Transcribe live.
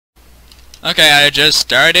Okay, I just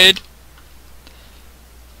started.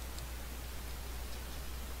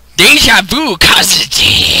 Deja vu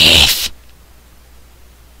causative!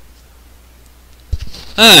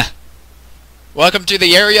 Welcome to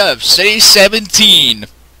the area of City 17.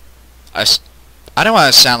 I don't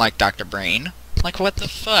want to sound like Dr. Brain. Like, what the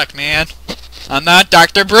fuck, man? I'm not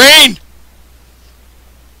Dr. Brain!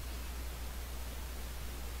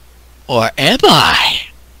 Or am I?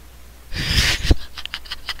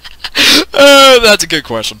 That's a good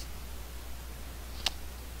question.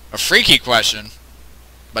 A freaky question.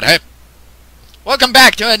 But hey. Welcome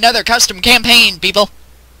back to another custom campaign, people.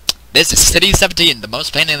 This is City 17, the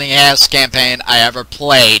most pain in the ass campaign I ever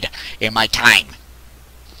played in my time.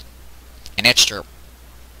 And it's true.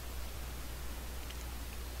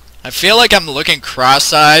 I feel like I'm looking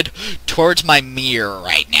cross-eyed towards my mirror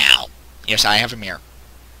right now. Yes, I have a mirror.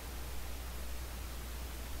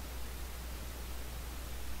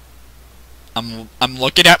 I'm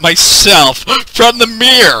looking at myself from the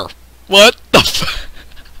mirror. What the f-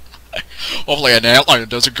 Hopefully an outline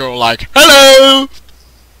doesn't go like, hello!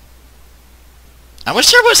 I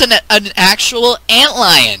wish there was an actual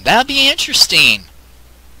antlion. That'd be interesting.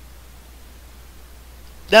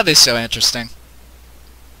 That'd be so interesting.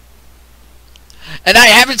 And I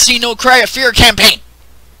haven't seen no Cry of Fear campaign.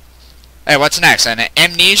 Hey, what's next? An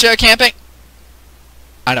amnesia campaign?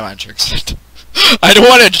 I don't want to jinx it. I don't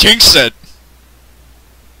want to jinx it.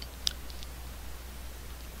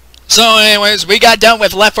 So anyways, we got done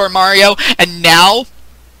with Left 4 Mario, and now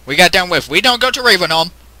we got done with We Don't Go to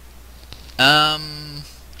Ravenholm.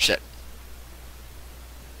 Shit.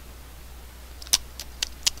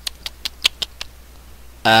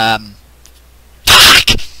 Fuck!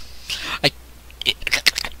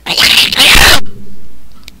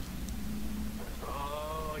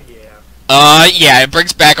 Oh, yeah. Yeah, it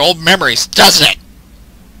brings back old memories, doesn't it?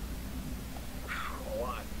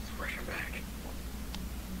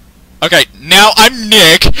 Okay, now I'm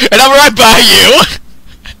Nick, and I'm right by you!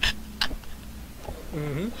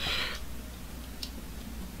 Mm-hmm.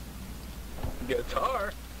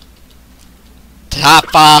 Guitar.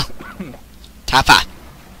 Tappa. Tappa.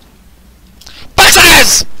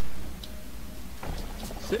 Buses!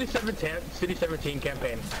 City 17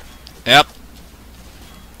 campaign. Yep.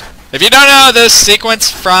 If you don't know this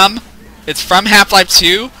sequence it's from Half-Life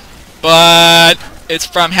 2, but it's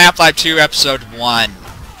from Half-Life 2 Episode 1.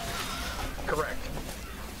 Correct.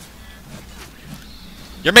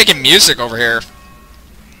 You're making music over here.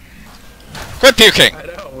 Quit puking! I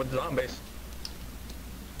know, with zombies.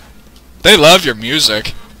 They love your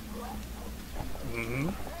music. Mm-hmm.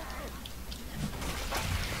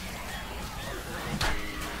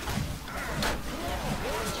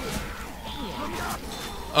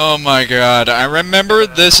 Oh my god, I remember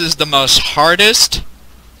this is the most hardest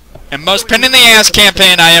and most pain-in-the-ass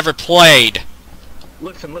campaign I ever played.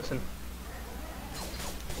 Listen.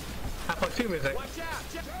 Half-Life 2 music.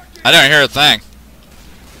 I don't hear a thing.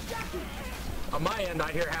 On my end,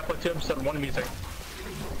 I hear Half-Life 2 Episode 1 music.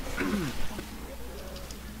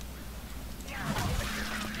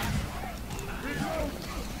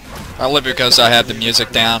 Probably because I had the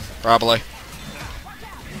music down, probably.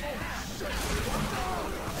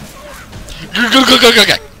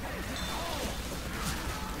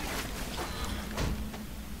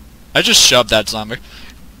 I just shoved that zombie.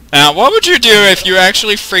 Now, what would you do if you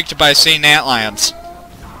actually freaked by seeing antlions?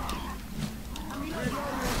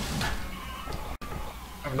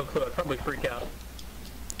 I have no clue, I'd probably freak out.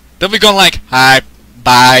 They'll be going like, hi,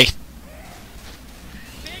 bye. I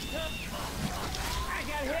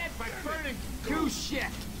got hit by burning goose shit.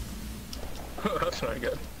 That's not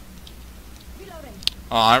good.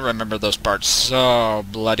 Oh, I remember those parts so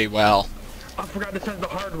bloody well. I forgot this has the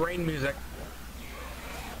hard rain music.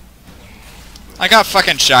 I got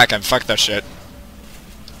fucking shotgun, fuck that shit.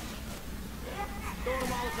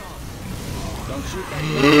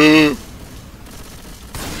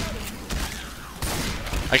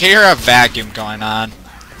 I can hear a vacuum going on.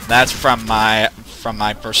 That's from my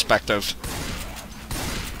perspective.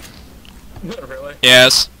 Really?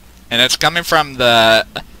 Yes. And it's coming from the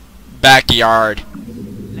backyard.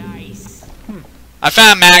 Nice. I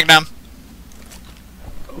found Magnum.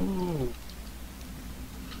 Ooh.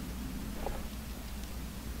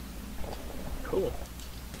 Cool.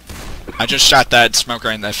 I just shot that smoker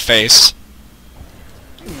in the face.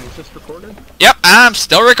 Is this recorded? Yep, I'm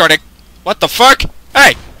still recording. What the fuck?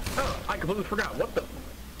 Hey! Oh, I completely forgot. What the?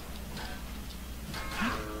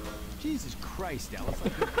 Jesus Christ, Alice.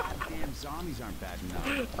 Like the goddamn zombies aren't bad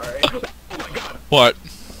enough. Alright. Oh my god. What?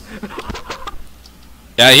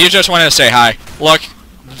 Yeah, he just wanted to say hi. Look,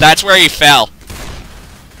 that's where he fell.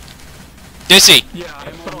 Dissy, Yeah,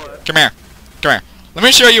 I saw it. come here. Come here. Let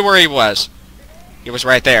me show you where he was. He was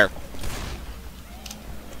right there.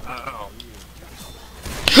 Oh.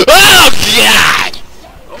 Oh, God!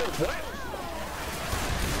 Oh, what?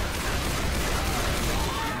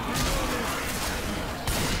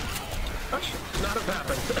 That should not have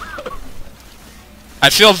happened. I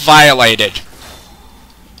feel violated.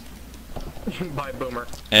 By Boomer.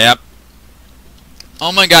 Yep.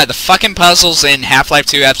 Oh my god, the fucking puzzles in Half-Life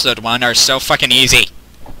 2 Episode 1 are so fucking easy.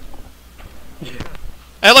 Yeah.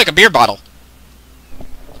 Hey, look, a beer bottle.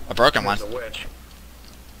 A broken one. There's a witch.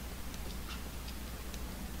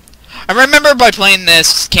 I remember by playing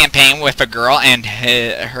this campaign with a girl and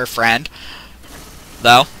her friend,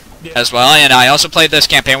 though, Yeah. as well, and I also played this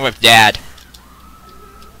campaign with Dad.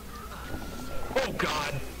 Oh,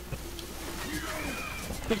 God.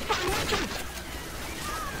 There's 5 witches!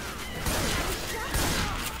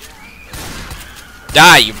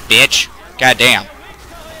 Die, you bitch. Goddamn.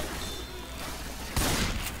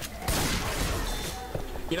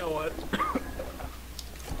 You know what?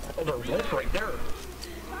 Oh, there's a wolf right there.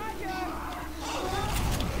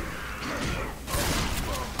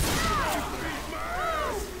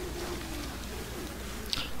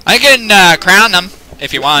 I can crown them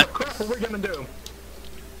if you want. What are we gonna do?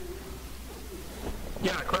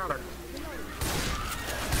 Yeah, crown her.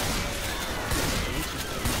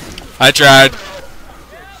 I tried.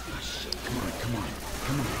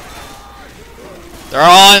 They're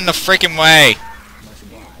all in the freaking way.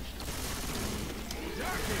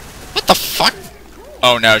 What the fuck?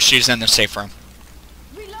 Oh no, she's in the safe room.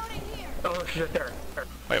 Oh, she's right there.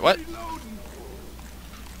 Wait, what?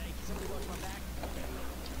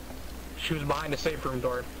 She was behind the safe room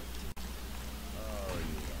door.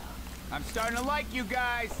 I'm starting to like you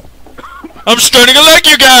guys. I'm starting to like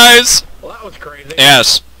you guys! Well, that was crazy.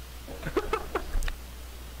 Yes.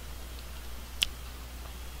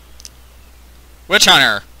 Witch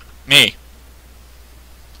Hunter. Me.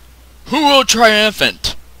 Who will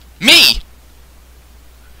triumphant? Me!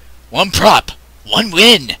 One prop. One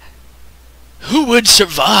win. Who would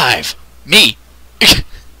survive? Me.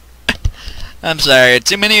 I'm sorry,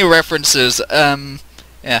 too many references.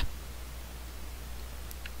 Yeah.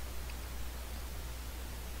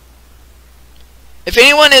 If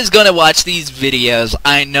anyone is gonna watch these videos,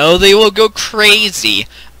 I know they will go crazy,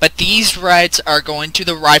 but these rights are going to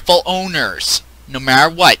the rifle owners. No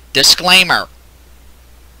matter what. Disclaimer.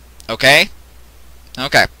 Okay?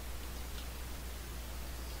 Okay.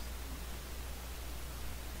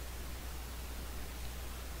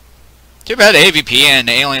 Too bad AVP and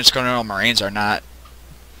Aliens Colonial Marines are not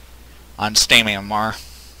on Steam anymore.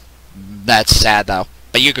 That's sad though.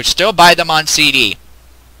 But you could still buy them on CD.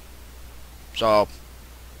 So,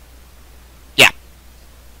 yeah.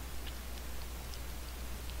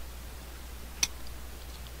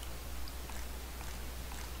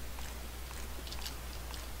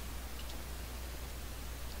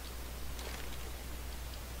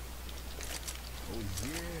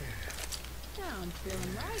 Sounds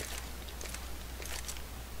feeling right.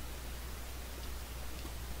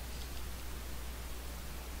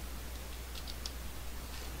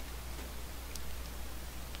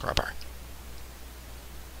 Crowbar.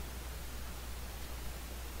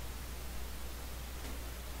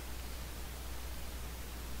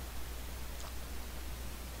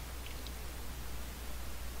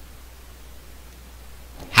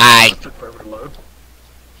 Hi. That took forever to load.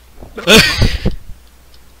 That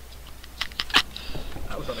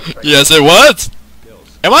was unexpected. Yes, it was.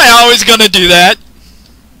 Am I always gonna do that?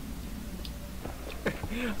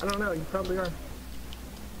 I don't know, you probably are.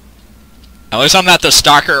 At least I'm not the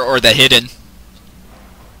stalker or the hidden.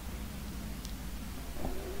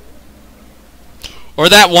 Or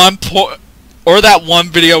that one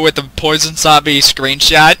video with the poison zombie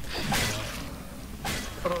screenshot.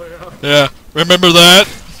 Oh, yeah. Yeah, remember that?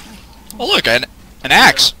 Oh look, an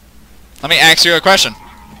axe. Let me ask you a question.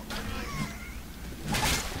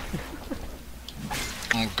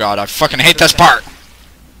 Oh god, I fucking hate this part.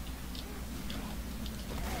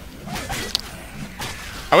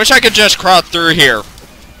 I wish I could just crawl through here.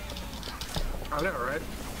 I know, right?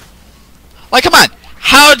 Like, come on.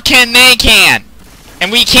 How can they can?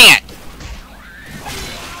 And we can't.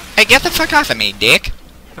 Hey, get the fuck off of me, dick.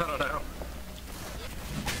 I don't know.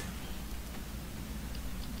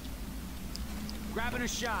 Grabbing a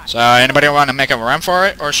shot. So, anybody want to make a run for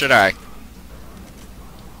it, or should I?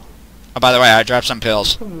 Oh, by the way, I dropped some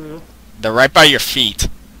pills. They're right by your feet.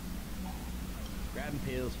 Grabbing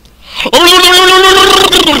pills.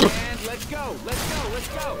 Oh And let's go. Let's go. Let's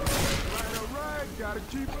go. Alright, gotta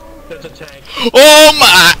keep. There's a tank.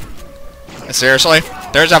 my! Seriously?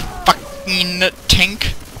 There's a fuck. fucking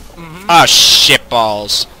tank? Oh,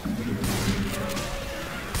 shitballs.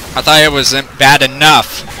 I thought it wasn't bad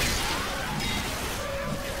enough.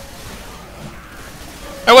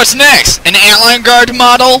 And what's next? An Antlion Guard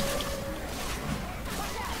model?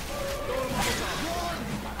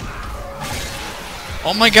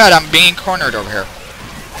 Oh my god, I'm being cornered over here.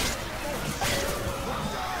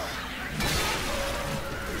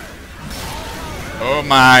 Oh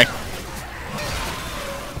my.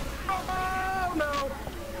 Oh no!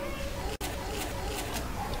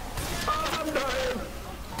 I'm dying!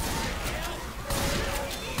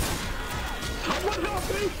 Someone help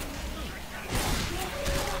me!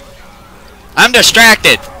 I'm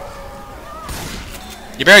distracted.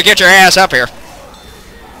 You better get your ass up here.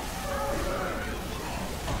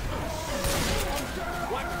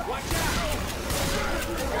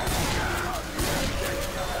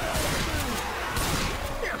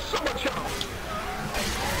 Yeah, so much help!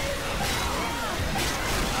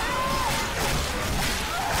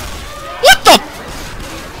 What the?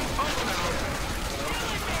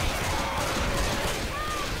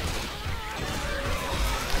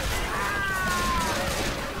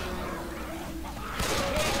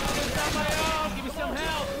 Give me some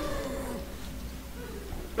help.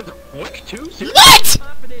 There's a witch too? Seriously? What? Come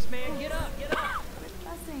on for this, man. Get up, get up.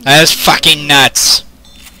 That is fucking nuts.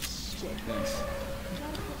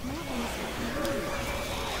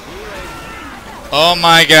 Oh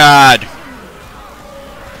my god.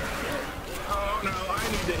 Oh no,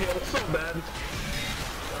 I need to heal so bad.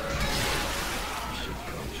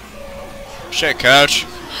 Shit, coach.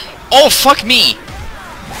 Oh, fuck me.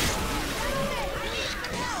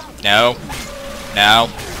 No. No.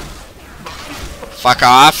 Fuck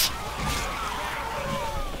off.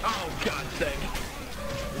 Oh god dang.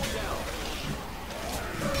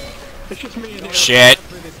 It's just me and you. Shit.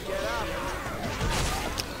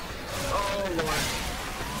 Oh lord.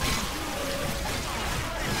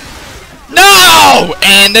 No!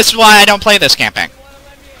 And this is why I don't play this campaign.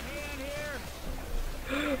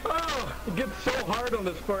 Oh, it gets so hard on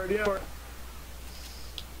this part, yeah.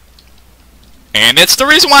 And it's the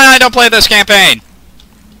reason why I don't play this campaign.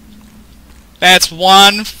 That's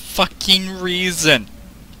one fucking reason.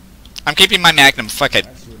 I'm keeping my Magnum, fuck it.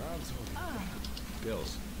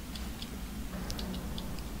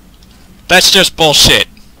 That's just bullshit.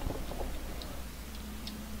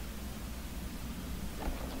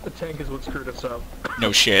 The tank is what screwed us up.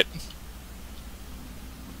 No shit.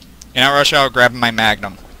 You know, Russia, I'll grab my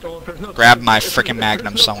Magnum. Well, if there's no Grab tank- my if frickin' there's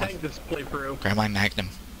Magnum, no someone. tank this playthrough. Grab my Magnum.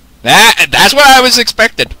 That's what I was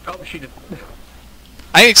expected. Oh, she did.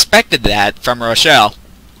 I expected that from Rochelle.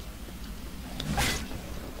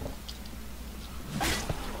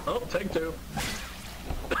 Oh, tank two.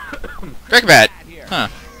 Crickbat. Huh.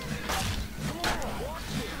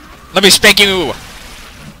 Let me spank you.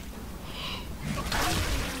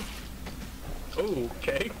 Oh,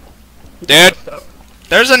 okay. Dude,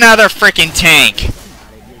 there's another freaking tank.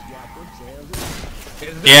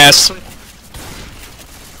 Is there Yes. actually-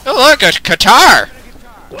 Oh look, a Qatar.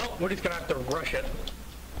 Well, we're just gonna have to rush it.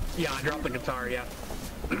 Yeah, I dropped the guitar, yeah.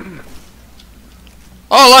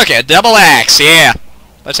 Oh look, a double axe. Yeah.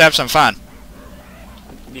 Let's have some fun.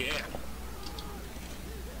 Yeah.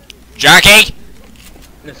 Jockey.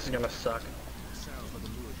 This is gonna suck.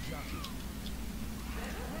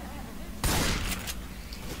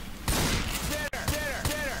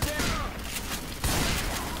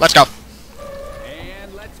 Let's go.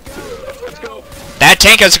 And let's go. Let's go. That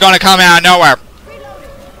tank is gonna come out of nowhere.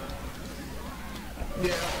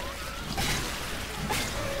 Yeah.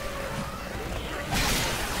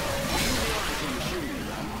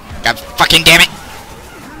 God fucking damn it.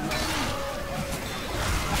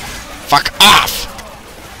 Fuck off.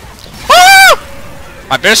 Woo!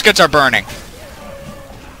 My biscuits are burning.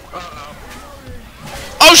 Uh-oh.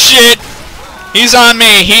 Oh shit! He's on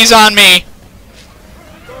me, he's on me.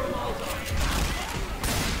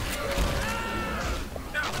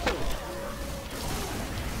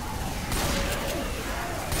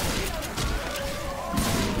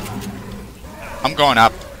 I'm going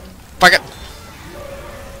up. Fuck it.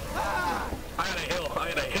 I had a hill, I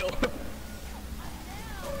had a hill.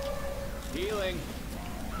 Healing.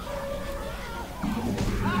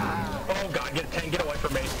 Oh god, get a tank, get away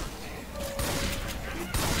from me.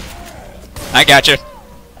 I got you.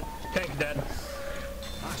 Tank's dead.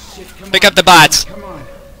 Oh, shit, come Pick on. up the bots. Come on.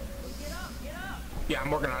 Yeah, I'm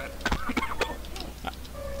working on it.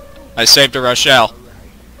 I saved a Rochelle.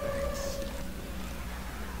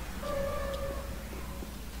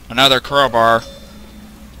 Another crowbar.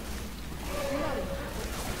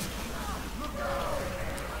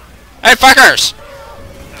 Hey, fuckers!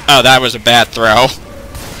 Oh, that was a bad throw.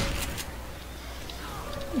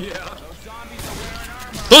 Yeah.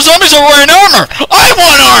 Those zombies are wearing armor! I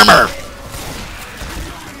want armor!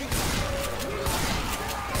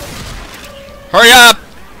 Hurry up!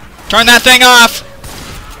 Turn that thing off!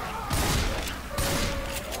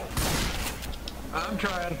 I'm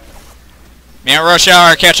trying. Me and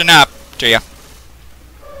Rochelle are catching up to you.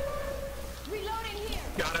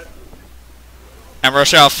 Got it. And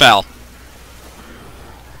Rochelle fell.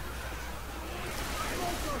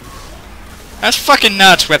 That's fucking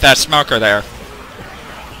nuts with that smoker there.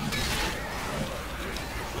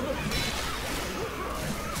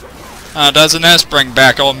 Doesn't this bring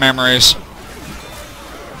back old memories?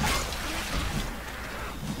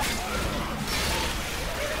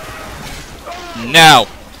 No.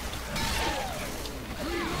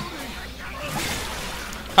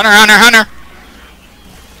 Hunter, Hunter, Hunter!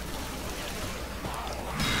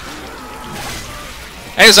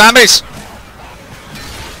 Hey, zombies!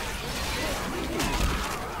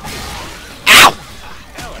 Ow!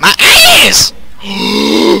 My eyes!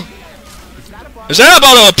 Is that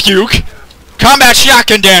about a puke? Combat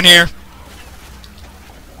shotgun down here!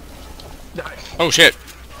 Nice. Oh shit.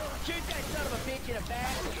 Shoot that son of a bitch in the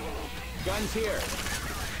back. Guns here.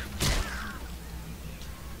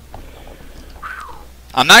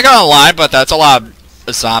 I'm not gonna lie, but that's a lot of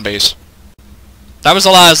zombies. That was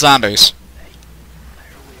a lot of zombies.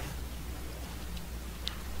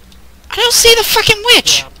 I don't see the fucking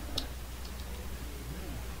witch! Yeah.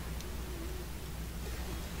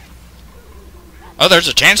 Oh, there's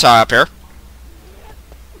a chainsaw up here.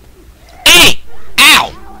 Hey!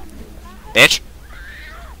 Ow! Bitch.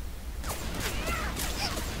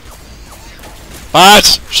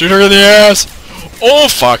 Bots! Shoot her in the ass! Oh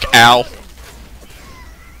fuck, ow.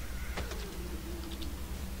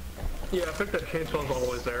 Yeah, I think that chainsaw's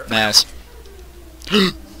always there. Nice.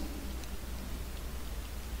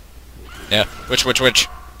 Yeah, which?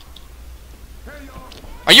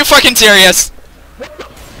 Are you fucking serious?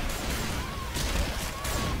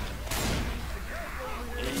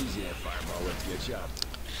 Easy, that fireball lets you get shot.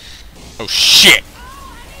 Oh shit!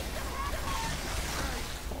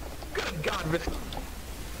 Good God, Miss.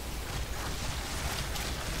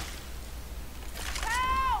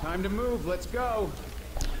 Time to move, let's go.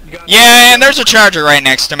 You got Yeah, and there's a charger right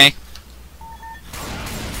next to me.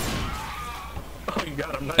 Oh, you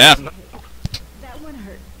got him. Nice. Yeah. Nice. That one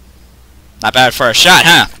hurt. Not bad for a shot,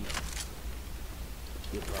 huh?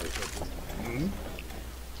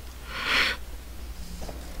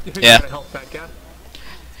 Yeah. Gotta help that guy.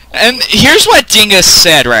 And here's what Dingus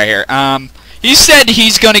said right here. He said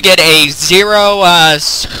he's gonna get a Zero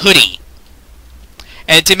hoodie,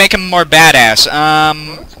 and to make him more badass.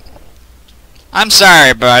 I'm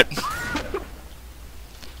sorry, but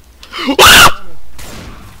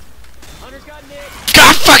Hunter's got Nick.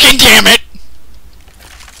 God fucking damn it!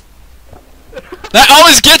 That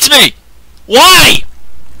always gets me. Why?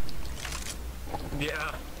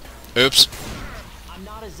 Yeah. Oops. I'm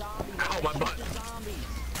not a zombie. Ow, my butt. Zombies.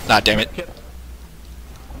 God damn it. Kid.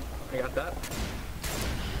 I got that.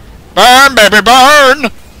 Burn, baby, burn!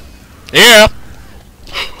 Yeah.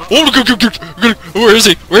 Oh, where is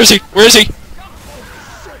he? Where is he? Where is he?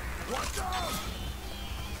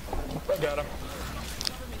 I got him.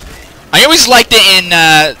 I always liked it in,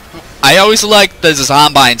 I always liked the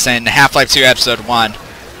Zombies in Half-Life 2 Episode 1. Oh,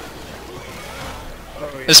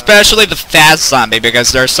 yeah. Especially the fast zombie,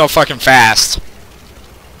 because they're so fucking fast.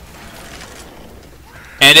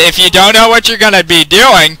 And if you don't know what you're gonna be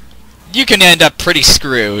doing, you can end up pretty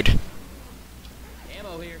screwed.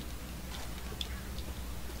 Ammo here.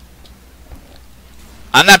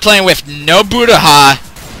 I'm not playing with no Budaha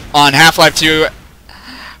on Half-Life 2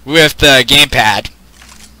 with the gamepad.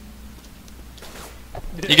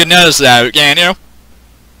 You can notice that, can you?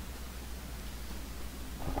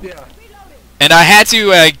 Yeah. And I had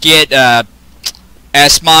to get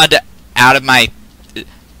SMod out of my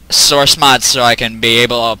source mod so I can be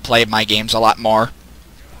able to play my games a lot more.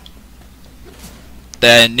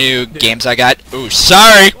 The new games I got. Ooh,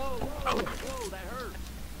 sorry! Whoa, that hurt.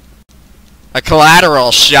 A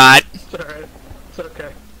collateral shot. It's alright. It's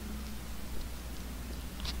okay.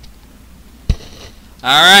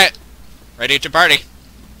 Alright. Ready to party.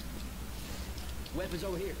 Weapons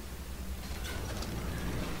over here.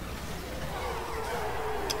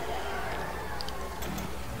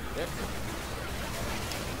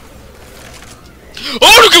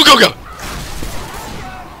 Oh, go!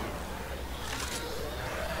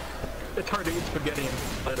 It's hard to eat spaghetti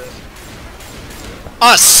like this.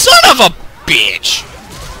 Ah, son of a bitch!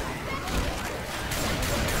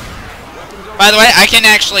 By the way, I can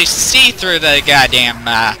actually see through the goddamn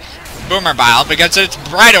boomer bile because it's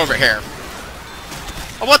bright over here.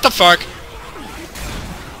 Oh, what the fuck?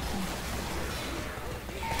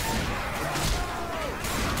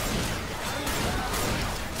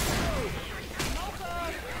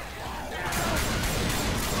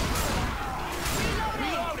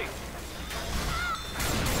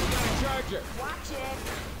 Watch it.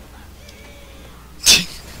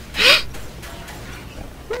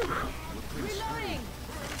 Reloading.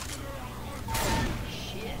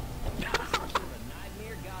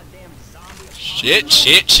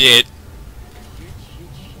 Shit.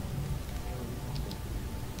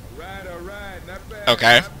 Alright, not bad.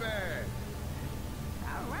 Okay. Not bad.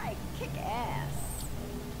 All right, kick ass.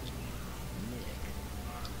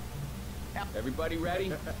 Everybody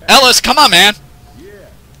ready? Ellis, come on, man. Yeah.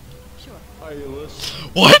 Sure. Hi, Ellis.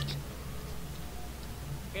 What?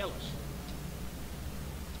 Ellis.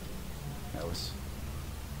 That was...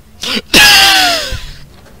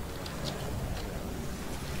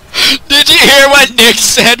 Did you hear what Nick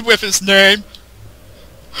said with his name?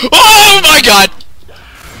 Oh my god!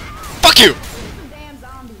 Fuck you! Some damn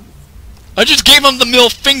zombies. I just gave him the middle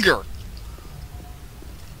finger.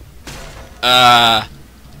 I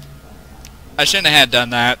shouldn't have had done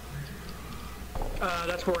that.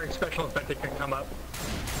 That's where special effects can come up.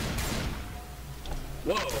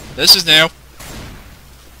 Whoa. This is new.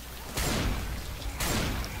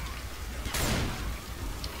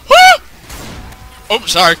 Woo! Oh,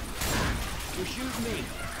 sorry. You shoot me.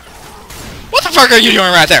 What the fuck are you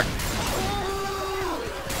doing right there?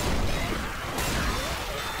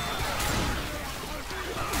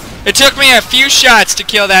 It took me a few shots to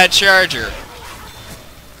kill that charger.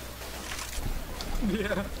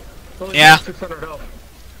 Yeah. Only Yeah. 600 health.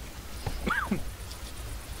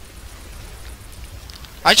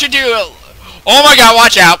 I should do a... Oh my god,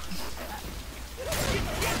 watch out!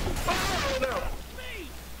 Oh, no.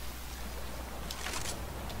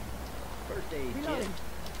 First aid kit. Reloading.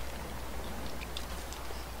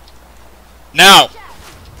 No!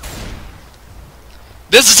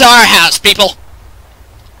 This is our house, people! Can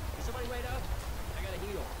somebody wait up? I gotta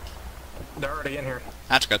heal. They're already in here.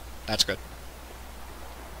 That's good. That's good.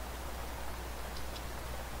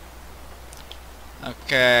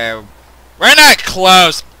 Okay. We're not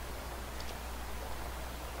close!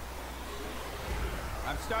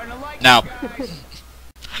 I'm starting to like No. you guys.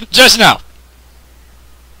 Just no.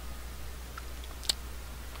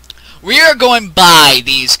 We are going by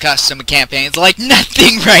these custom campaigns like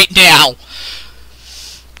nothing right now.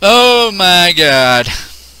 Oh my god.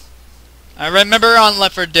 I remember on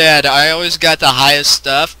Left 4 Dead, I always got the highest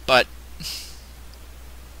stuff, but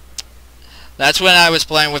that's when I was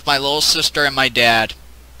playing with my little sister and my dad.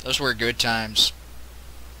 Those were good times.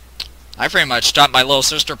 I pretty much taught my little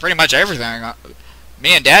sister pretty much everything.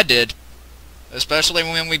 Me and Dad did. Especially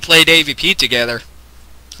when we played AVP together.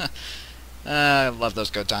 I love those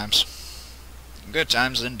good times. Good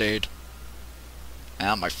times indeed.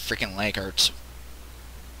 Ow, my freaking leg hurts.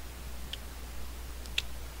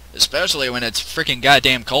 Especially when it's freaking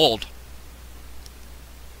goddamn cold.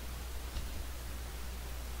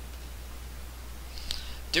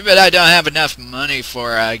 Too bad I don't have enough money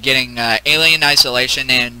for getting Alien Isolation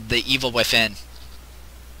and The Evil Within.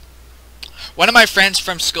 One of my friends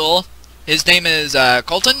from school, his name is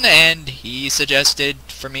Colton, and he suggested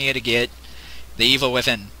for me to get The Evil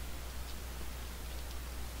Within.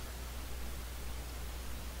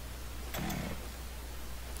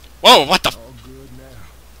 Whoa, what the f— All good now.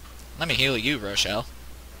 Let me heal you, Rochelle.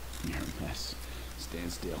 You're a mess.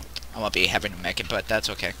 Stand still. I won't be having to make it, but that's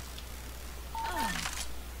okay.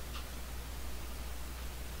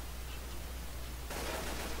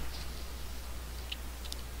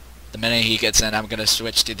 The minute he gets in, I'm gonna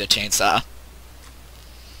switch to the chainsaw.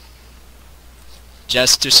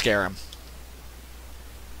 Just to scare him.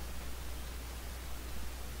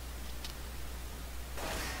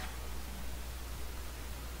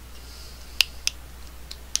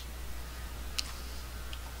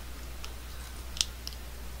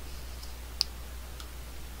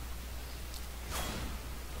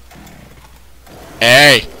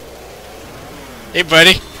 Hey! Hey,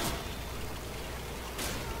 buddy!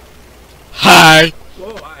 Hi!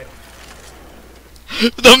 Whoa, hi.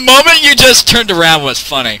 The moment you just turned around was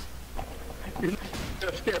funny. You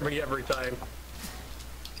scare me every time.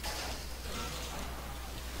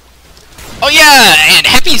 Oh yeah, and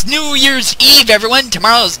Happy New Year's Eve, everyone!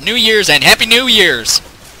 Tomorrow's New Year's, and Happy New Year's!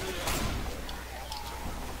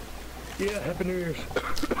 Yeah, Happy New Year's.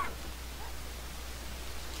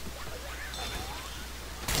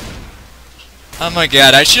 Oh my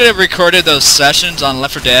god, I should have recorded those sessions on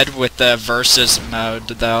Left 4 Dead with the versus mode,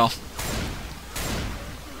 though.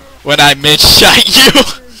 when I mid-shot you.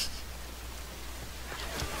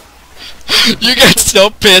 You get so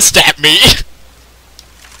pissed at me.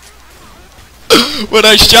 When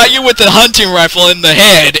I shot you with the hunting rifle in the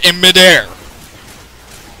head in midair.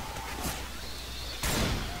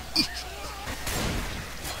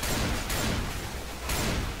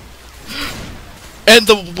 And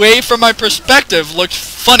the way from my perspective looked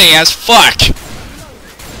funny as fuck.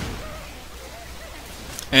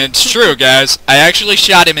 And it's true, guys. I actually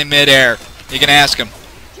shot him in midair. You can ask him.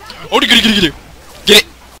 Oh, get it, get it, get it. Get it,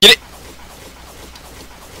 get it.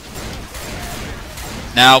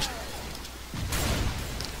 Now.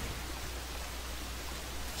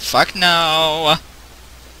 Fuck no.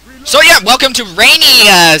 So yeah, welcome to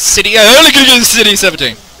rainy city. City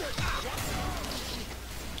 17.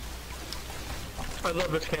 I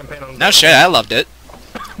love this campaign on. No shit, I loved it.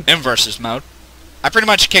 In versus mode, I pretty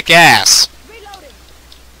much kick ass.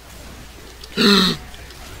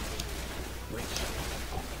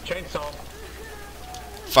 Chainsaw.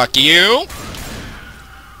 Fuck you.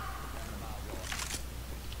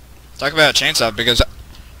 Talk about chainsaw because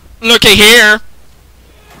looky here.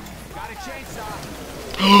 Got a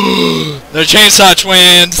chainsaw. They're chainsaw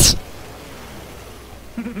twins.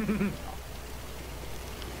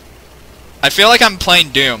 I feel like I'm playing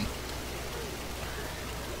Doom.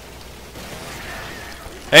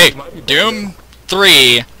 Hey, Doom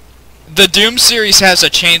 3. The Doom series has a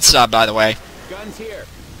chainsaw, by the way. Guns here.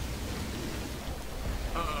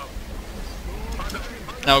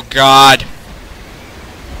 Oh god.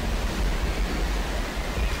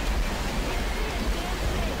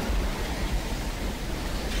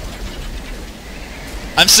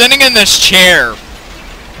 I'm sitting in this chair.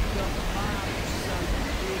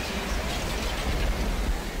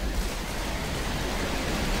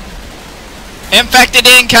 Infected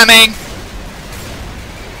incoming!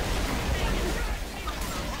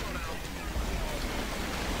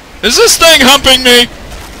 Is this thing humping me?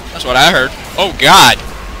 That's what I heard. Oh god.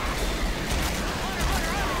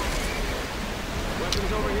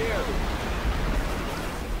 Weapons over here.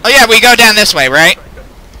 Oh yeah, we go down this way, right?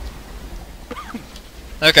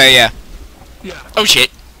 Okay, yeah. Yeah. Oh shit.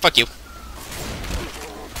 Fuck you.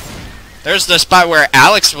 There's the spot where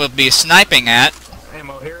Alex will be sniping at.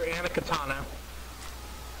 Ammo here and a katana.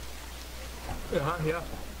 Yeah.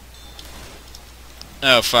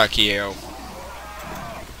 Oh, fuck you.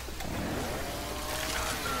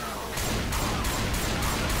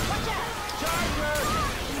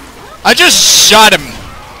 I just shot him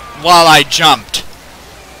while I jumped.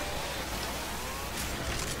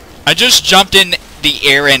 I just jumped in the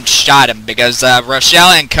air and shot him because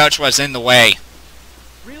Rochelle and Coach was in the way.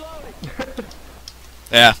 Reloading.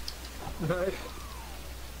 Yeah. Nice.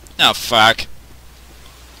 Oh, fuck.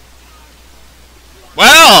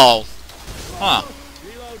 Well! Huh.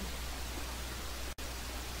 Reload.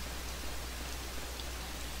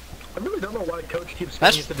 I really don't know why Coach keeps.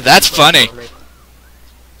 That's funny.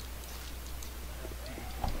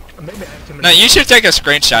 Maybe I have too many. No, you should take a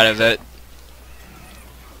screenshot of it.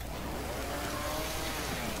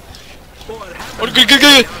 Well, it Oh, happens good, good,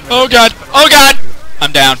 good. Oh god. Oh god.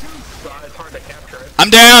 I'm down. so it's hard to capture it. I'm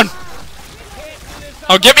down.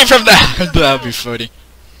 Oh, get me from that. That'd be funny.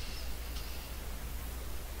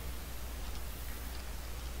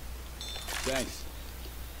 Thanks.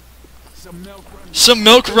 Some milk run. Some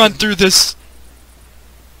milk run through this.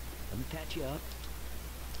 Let me catch you up.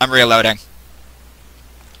 I'm reloading.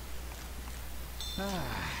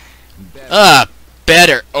 Better.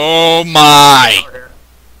 Better. Oh my. Hard here.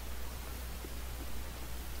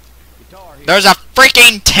 Guitar here. There's a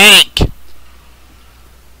freaking tank.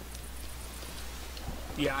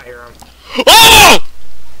 Yeah, I hear him. Oh!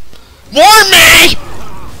 Warn me!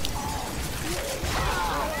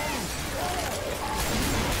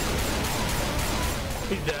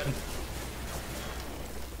 He's dead.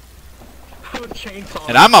 Chainsaw.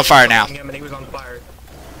 And I'm on fire now. Him and he was on fire.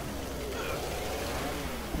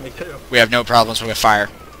 Me too. We have no problems with fire.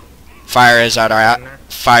 Fire is our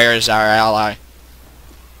ally.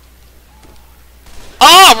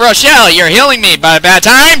 Oh, Rochelle, you're healing me by a bad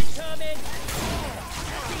time.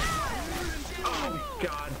 Oh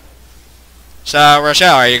God. So,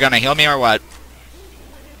 Rochelle, are you gonna heal me or what?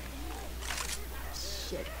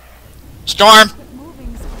 Storm. Quit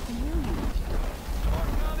moving so I can heal you.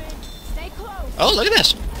 Stay close. Oh, look at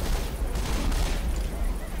this.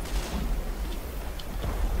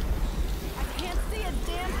 I can't see a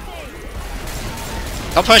damn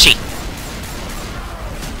thing. Go pushy.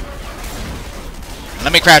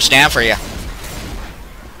 Let me crouch down for you.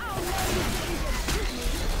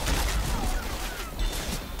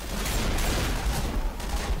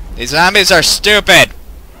 These zombies are stupid.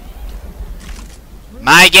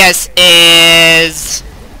 My guess is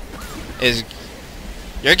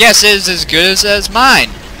your guess is as good as mine.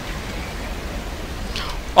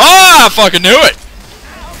 Oh, I fucking knew it.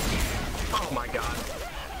 Oh my god.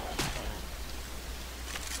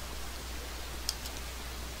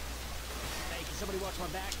 Hey, can somebody watch my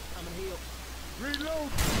back? I'm gonna heal. Reload.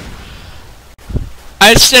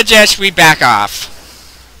 I suggest we back off.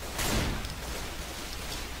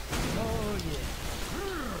 Oh yeah.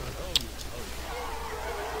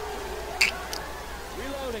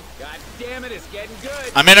 Reloading. God damn it, it's getting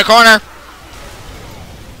good. I'm in a corner.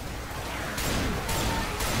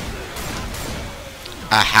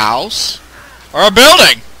 A house? Or a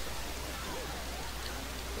building?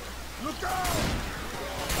 Look out.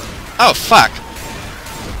 Oh, fuck.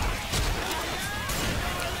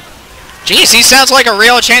 Jeez, he sounds like a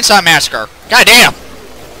real Chainsaw Massacre. God damn.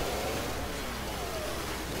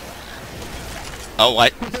 Oh,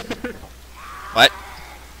 what? What?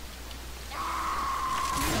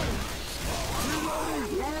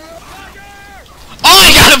 Oh,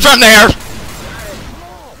 I got him from there!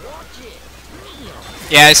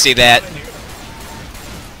 Yeah, I see that.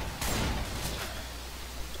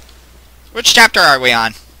 Which chapter are we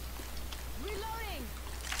on? Reloading.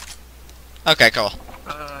 Okay, cool.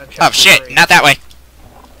 Oh Chapter shit, 3 not that way.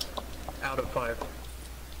 out of 5.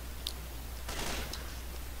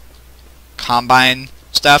 Combine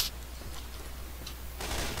stuff.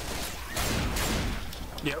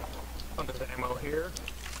 Yep. There's ammo here.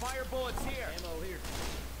 Fire bullets here. Ammo here.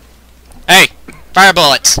 Hey, fire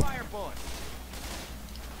bullets. Fire bullets.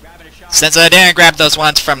 Grabbing a shot. Since I didn't grab those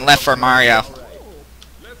ones from Left for Mario.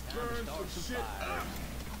 Let's burn some shit up.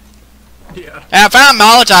 Yeah. I found a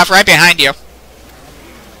Molotov right behind you.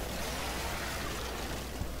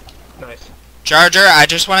 Nice. Charger, I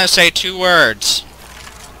just want to say 2 words.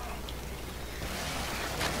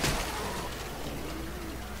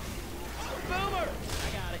 Boomer. I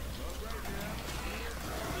got it.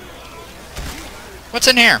 What's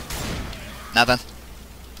in here? Nothing.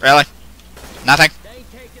 Really? Nothing? They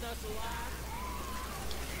ain't taking us alive.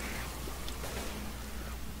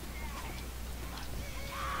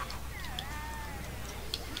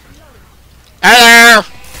 Hello!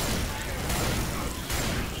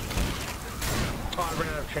 Oh, I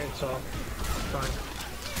ran out of chainsaw. Fine.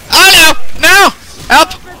 Oh no! No! Help!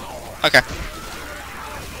 Okay.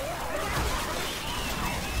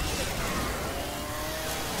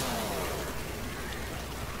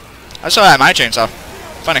 I still have my chainsaw.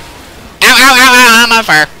 Funny. Ow, ow, ow, ow, I'm on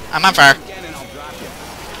fire. I'm on fire. Again and I'll drop you.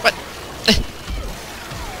 What?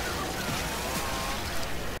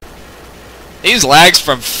 These lags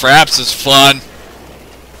from Fraps is fun.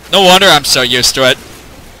 No wonder I'm so used to it.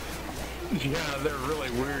 Yeah, they're really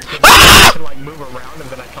weird. 'Cause Ah! I can like move around and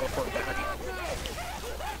then I teleport back.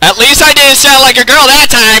 At least I didn't sound like a girl that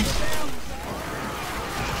time!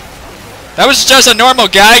 That was just a normal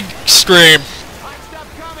gag scream. Hot stuff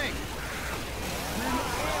coming.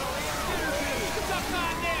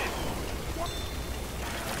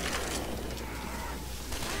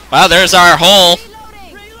 Well, there's our hole.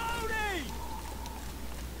 Reloading. Reloading.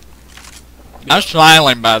 I'm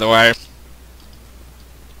smiling, by the way.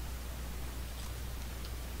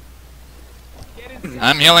 Get inside.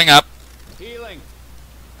 I'm healing up. Healing.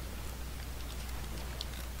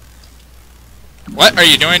 What are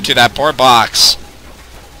you doing to that poor box?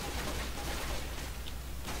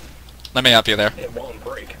 Let me help you there. It won't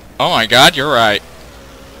break. Oh my god, you're right.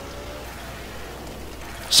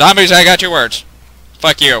 Zombies, I got 2 words.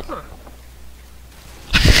 Fuck you.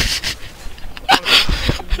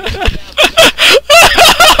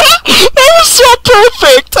 That was so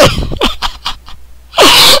perfect!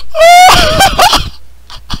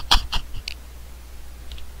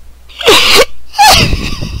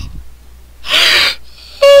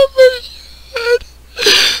 Oh my god.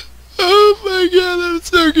 Oh my god, that's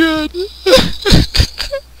so good.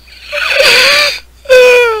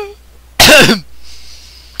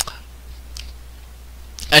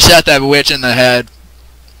 I shot that witch in the head.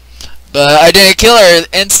 But I didn't kill her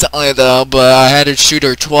instantly though, but I had to shoot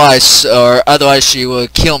her twice, or otherwise she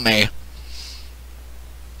would kill me.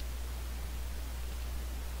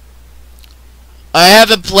 I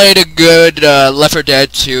haven't played a good Left 4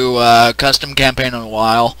 Dead 2 custom campaign in a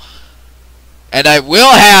while. And I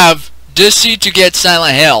will have Dissy to get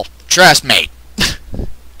Silent Hill. Trust me.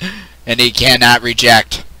 And he cannot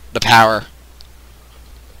reject the power.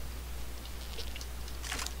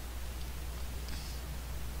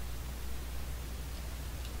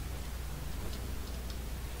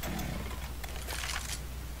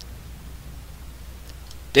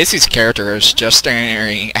 Dissy's character is just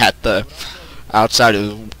staring at the outside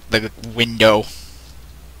of the window.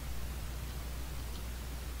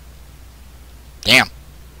 Damn.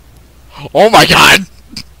 Oh my god!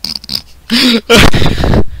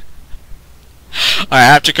 I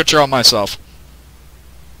have to control myself.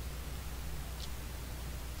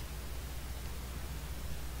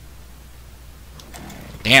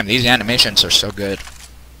 Damn, these animations are so good.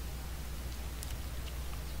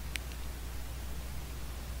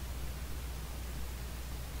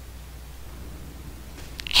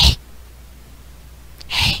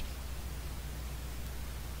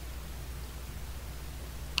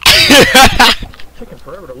 Taking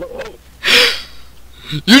forever to look. Oh.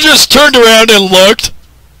 You just turned around and looked.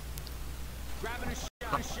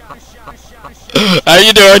 How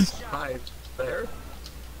you doing? Hi. There.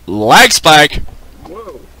 Lag spike.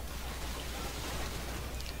 Whoa.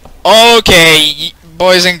 Okay,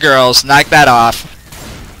 boys and girls, knock that off.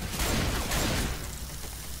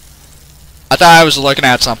 I thought I was looking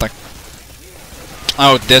at something.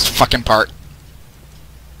 Oh, this fucking part.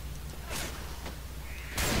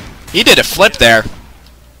 He did a flip there.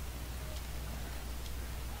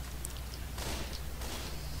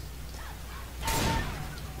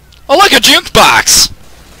 Oh, look, a jukebox!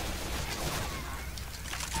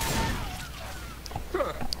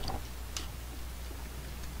 Huh.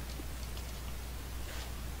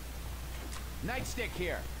 Nightstick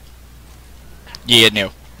here. Yeah,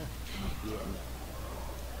 no.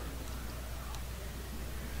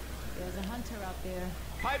 There's a hunter out there.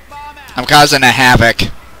 Pipe bomb out. I'm causing a havoc.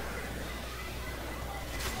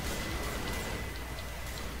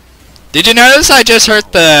 Did you notice I just hurt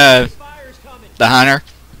the hunter?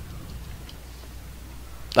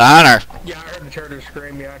 The hunter. Yeah, I heard the turtle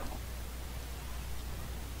scream, yeah.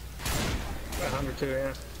 A 102,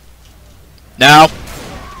 yeah. No.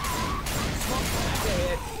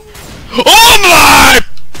 Oh my!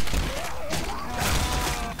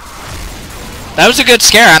 That was a good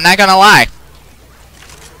scare, I'm not gonna lie.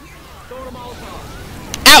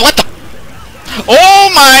 Ow, what the? Oh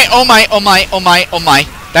my, oh my, oh my, oh my, oh my.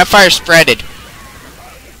 That fire spreaded.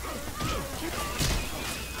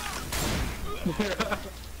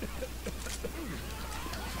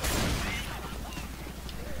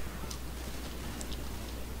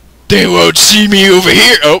 They won't see me over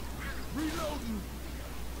here. Oh.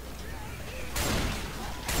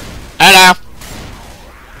 Hello.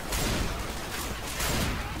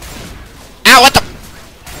 Ow, what the?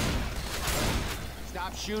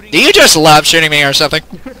 Stop shooting. Do you just love shooting me or something?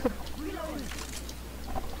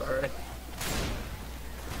 Sorry.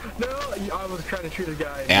 No, I was trying to shoot a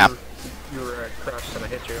guy. Yeah. You were crushed and I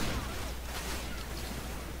hit you.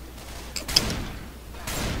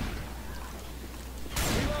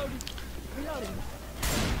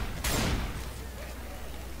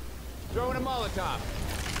 Throwing a Molotov.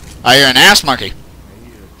 Oh, you're an ass monkey.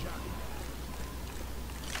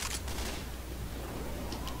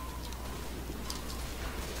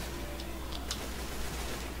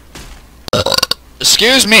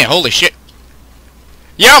 Excuse me, holy shit.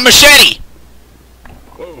 Yo, machete!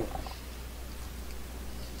 Whoa.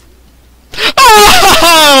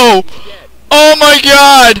 Oh! Oh my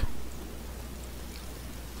god!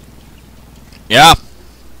 Yeah.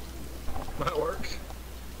 That works.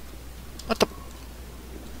 What the?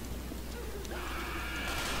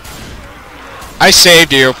 I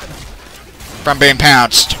saved you from being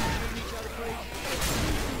pounced.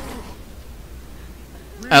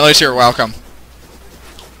 At least you're welcome.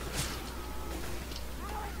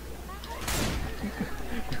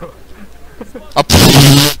 Oh,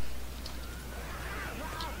 pfft.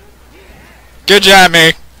 Good job,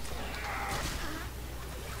 me.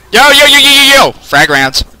 Yo, yo, yo, yo, yo, yo! Frag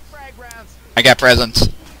rounds. Frag rounds. I got presents.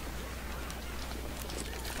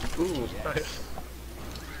 Ooh, nice.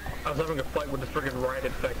 I was having a fight with the friggin' riot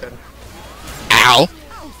infected. Ow!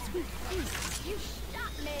 Oh, sweet goose, you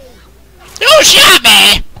shot me. You shot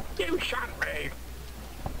me! You shot me!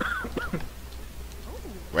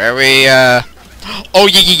 Where we, Oh,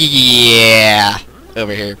 yeah!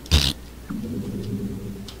 Over here.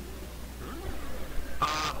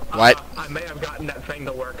 What? I may have gotten that thing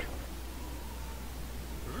to work.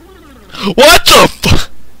 What the f-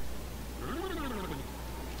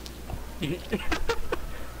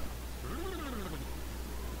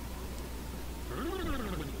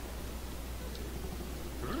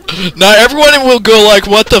 Now everyone will go like,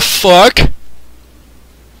 what the fuck?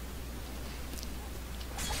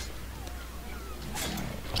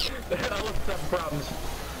 Let's have problems.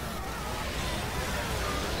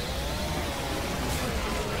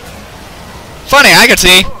 Funny, I can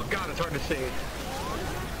see. Oh god, it's hard to see.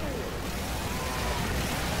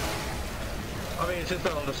 I mean, it's just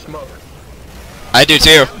all the smoke. I do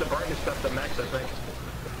too. The brightness stuff to max, I think.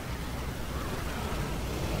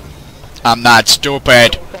 I'm not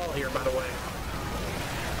stupid. Don't fall here, by the way.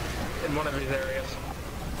 In one of these areas.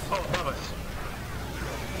 Oh, above us.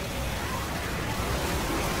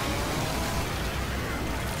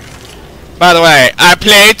 By the way, I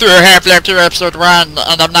played through Half-Life 2 Episode 1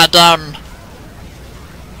 and I'm not done.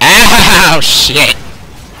 Ow, shit.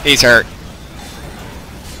 He's hurt.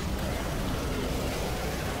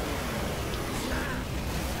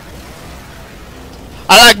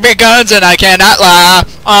 I like big guns and I cannot lie.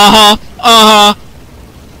 Uh-huh, uh-huh.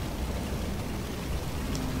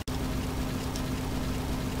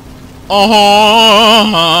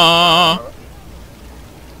 Uh-huh.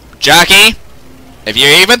 Jockey, if you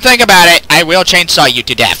even think about it, I will chainsaw you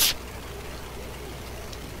to death.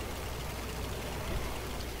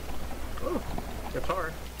 Oh,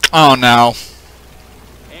 guitar. Oh no.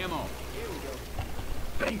 Ammo.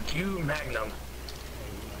 Thank you, Magnum.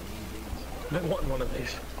 I want one of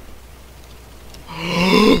these.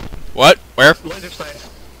 What? Where? Laser sights.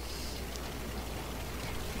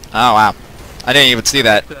 Oh wow. I didn't even see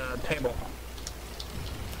that. The table.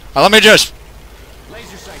 Oh, let me just...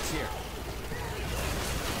 Laser sights here.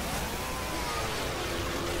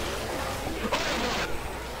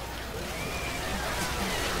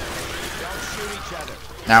 Don't shoot each other.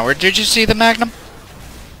 Now, where did you see the Magnum?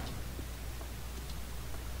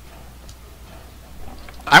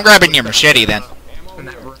 I'm grabbing your machete then. Ammo In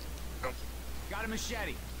that here. room. Got a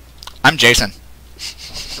machete. I'm Jason.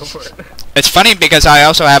 Go for it. It's funny because I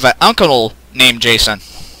also have an uncle named Jason.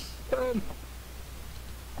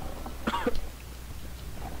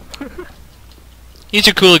 He's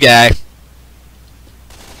a cool guy.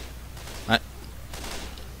 What?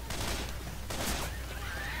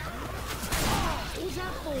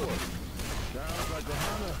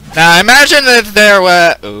 Now imagine if there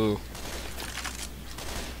were... Ooh.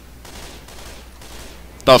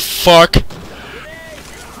 The fuck?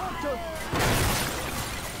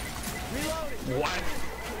 What?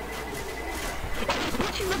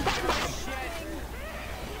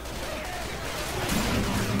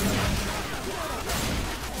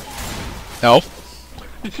 No.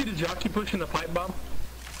 You see the jockey pushing the pipe bomb?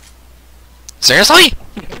 Seriously?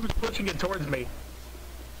 He was pushing it towards me.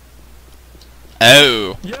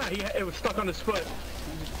 Oh. Yeah, it was stuck on his foot.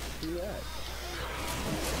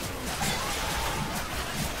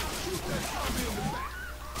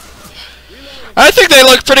 I think they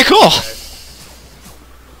look pretty cool.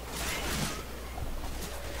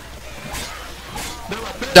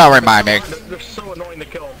 Don't remind me. They're so annoying to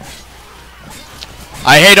kill.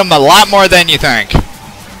 I hate them a lot more than you think.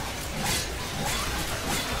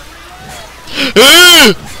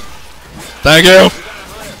 Thank you.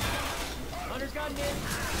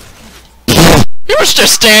 He was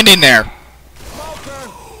just standing there.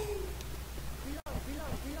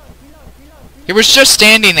 He was just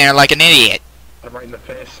standing there like an idiot. I'm right in the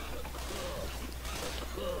face.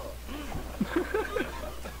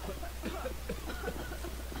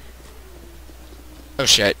 Oh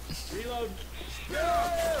shit.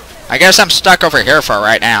 I guess I'm stuck over here for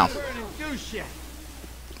right now.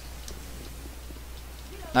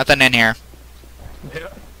 Nothing in here. Yeah.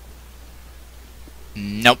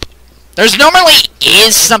 Nope. There's normally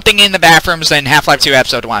is something in the bathrooms in Half-Life 2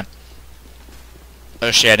 Episode 1.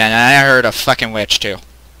 Oh shit, and I heard a fucking witch too.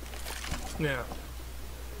 Yeah.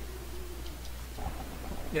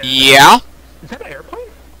 Yeah? Is that an airplane?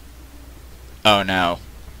 Oh no.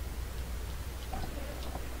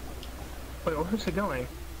 Wait, where's it going?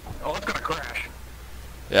 Oh, it's gonna crash.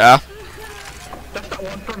 Yeah? That's that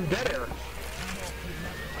one from Dead Air.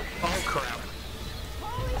 Oh crap.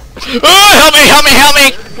 Oh, help me, help me, help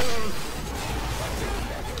me!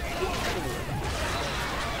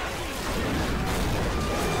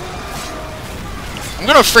 I'm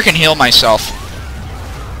gonna freaking heal myself.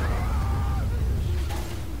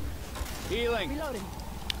 Healing.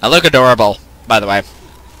 I look adorable, by the way.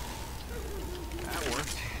 That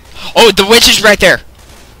worked. Oh, the witch is right there.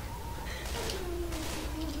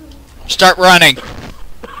 Start running.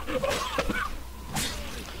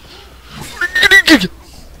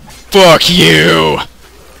 Fuck you.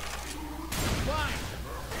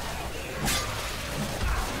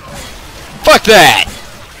 Fuck that.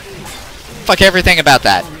 Fuck everything about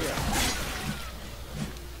that.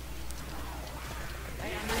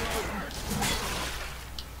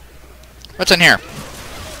 What's in here?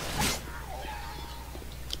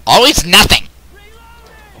 Always nothing.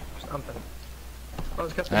 Something. Oh,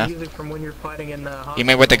 it's got some Yeah. music from when you're fighting in the hospital. You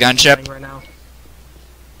mean with the gunship? Right now.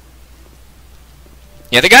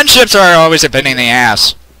 Yeah, the gunships are always a pain in the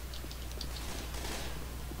ass.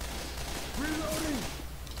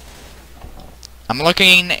 I'm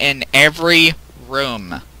looking in every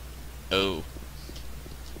room. Oh.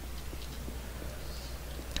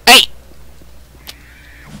 Hey!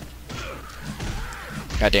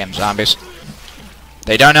 Goddamn zombies.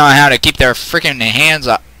 They don't know how to keep their freaking hands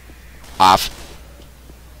off.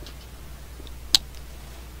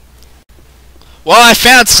 Well, I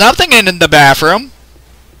found something in the bathroom.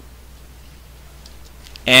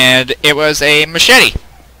 And it was a machete.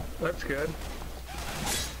 That's good.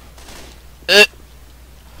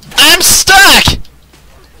 I'm stuck!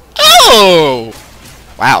 Oh!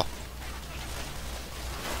 Wow.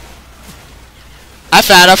 I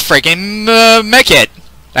found a freaking mech kit.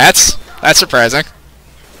 That's surprising.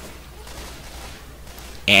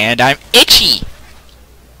 And I'm itchy.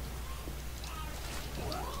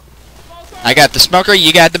 I got the smoker,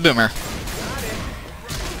 you got the boomer.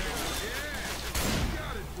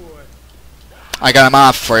 I got him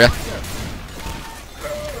off for you.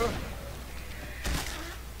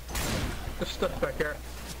 There's stuff back here.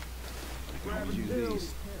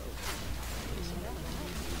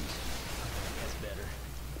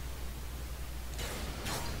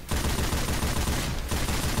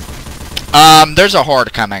 There's a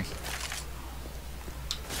horde coming.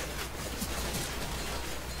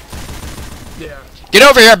 Yeah. Get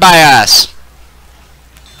over here by us.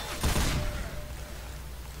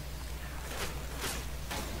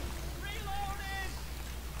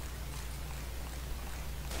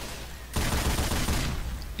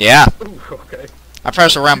 Yeah. Ooh, okay. I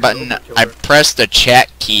pressed the run button. I pressed the chat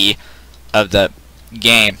key of the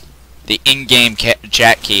game. The in-game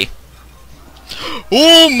chat key.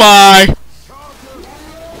 Oh my!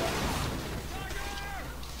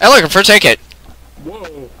 Hey, look, first take it.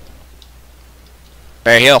 Whoa.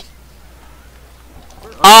 Bear heal.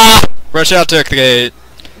 Ah! Rochelle took the...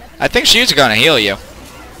 I think she's gonna heal you.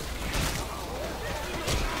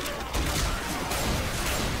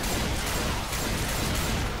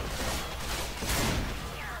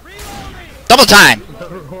 Double time!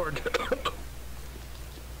 Another horde.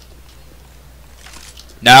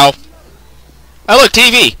 No. Oh look,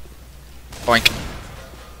 TV! Boink.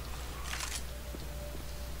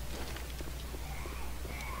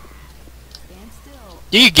 Stand still.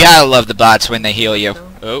 You gotta love the bots when they heal you.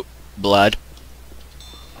 Oh, blood.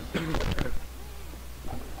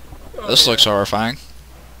 This looks horrifying.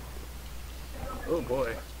 Oh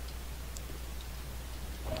boy.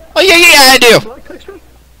 Oh yeah, I do! Black texture?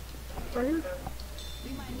 Right here?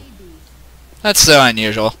 We might need these. That's so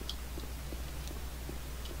unusual.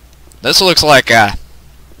 This looks like a...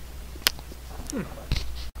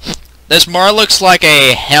 This more looks like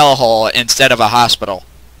a hellhole instead of a hospital.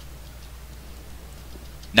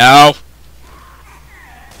 No.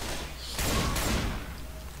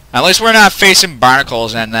 At least we're not facing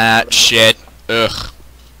barnacles and that shit. Ugh.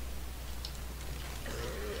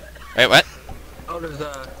 Wait, what? Oh, there's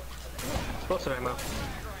explosive ammo.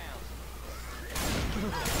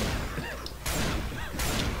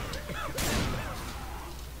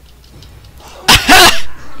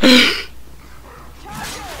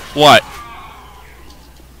 What?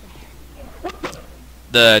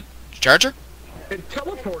 The charger? It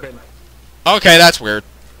teleported. Okay, that's weird.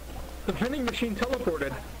 The vending machine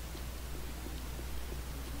teleported.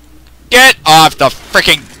 Get off the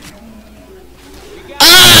freaking...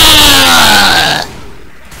 Ah!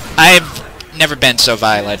 I've never been so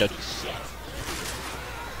violated.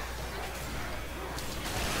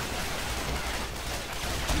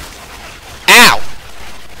 Ow!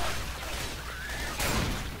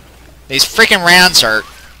 These freaking rounds hurt.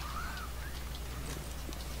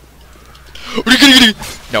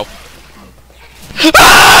 No.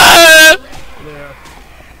 Ah! Yeah.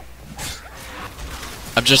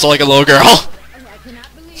 I'm just like a little girl. I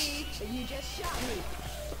cannot believe that you just shot me.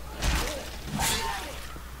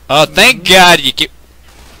 Oh, thank God you keep...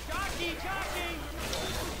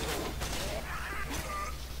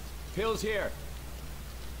 Pills here.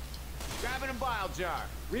 Grabbing a bile jar.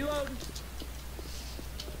 Reload.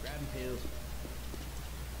 Grabbing pills.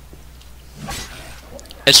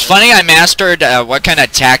 It's funny I mastered what kind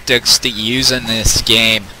of tactics to use in this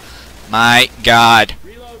game. My God.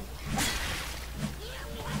 Reload.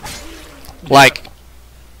 Like,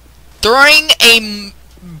 throwing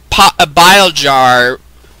a bile jar,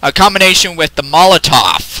 a combination with the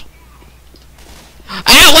Molotov.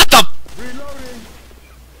 Ah, what the... Reloading.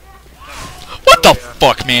 What the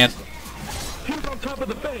fuck, man? He was on top of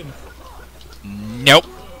the thing. Nope.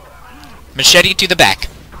 Machete to the back.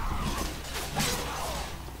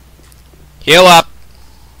 Heal up.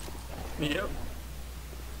 Yep.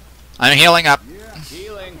 I'm healing up.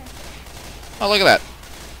 Healing. Oh, look at that.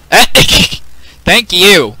 Thank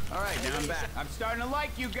you. Alright, now I'm back. I'm starting to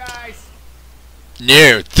like you guys.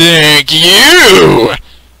 No, thank you,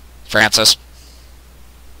 Francis.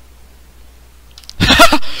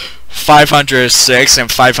 506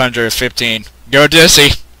 and 515. Go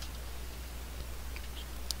Dissy.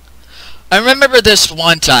 I remember this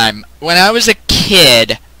one time when I was a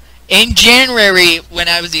kid in January when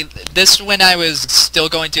I was still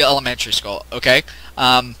going to elementary school. Okay,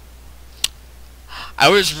 I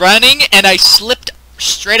was running and I slipped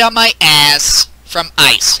straight on my ass from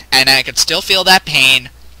ice, and I could still feel that pain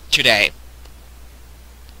today.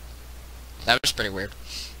 That was pretty weird.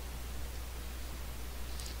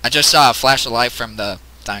 I just saw a flash of light from the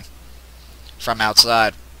thing from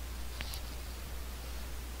outside.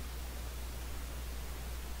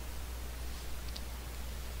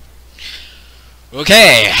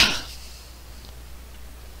 Okay.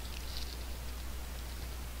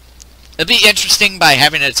 It'd be interesting by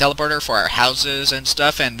having a teleporter for our houses and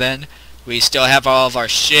stuff, and then we still have all of our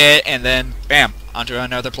shit, and then bam, onto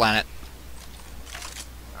another planet.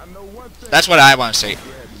 That's what I want to see.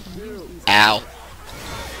 Ow.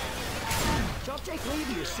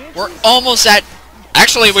 We're almost at...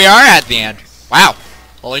 Actually, we are at the end. Wow.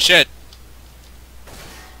 Holy shit.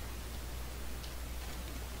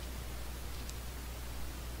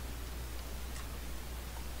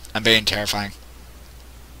 I'm being terrifying.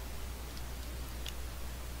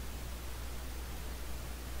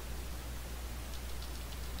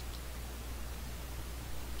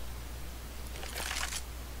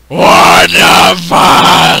 One of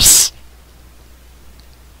us!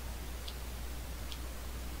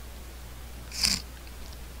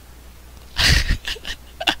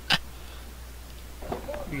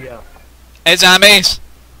 Yeah. Hey zombies!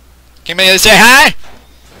 Can we say hi?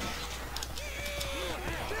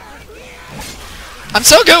 I'm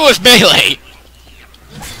so good with melee!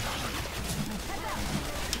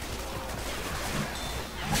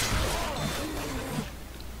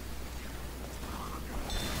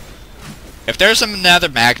 If there's another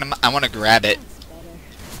Magnum, I want to grab it.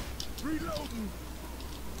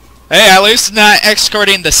 Hey, at least not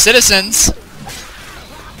escorting the citizens.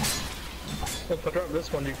 If I drop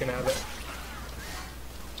this one, you can have it.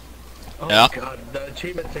 Oh Yeah. god, the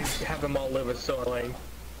achievement to have them all live is so annoying.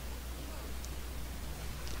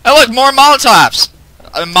 Oh look, more Molotovs!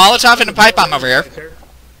 A Molotov and a pipe bomb over here.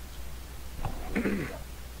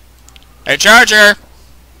 Hey, Charger!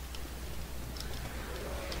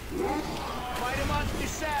 Fight him up to the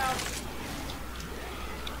south.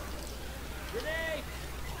 Grenade.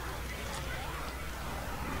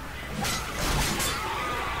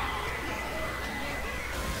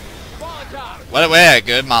 Molotov. What a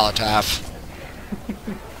good Molotov.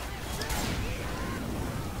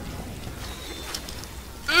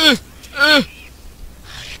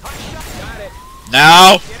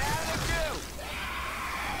 No!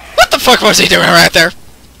 What the fuck was he doing right there?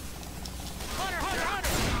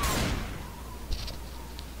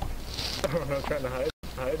 I'm trying to hide.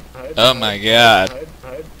 Oh my god.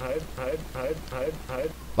 Hide.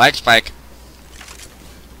 Lag spike.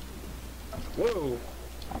 Whoa.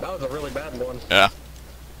 That was a really bad one. Yeah.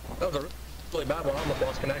 That was a really bad one. I almost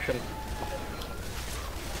lost connection.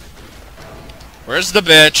 Where's the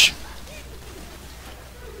bitch?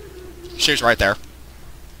 She's right there.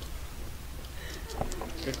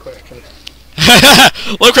 Good question.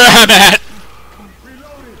 Look where I'm at!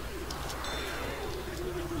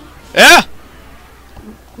 Yeah!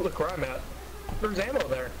 Look where I'm at. There's ammo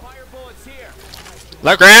there. Fire bullets here.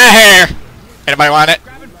 Look right here! Anybody want it?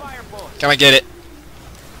 Grabbing fire bullets. Can we get it?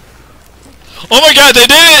 Oh my god, they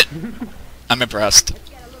did it! I'm impressed.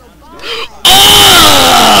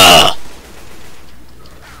 Ah!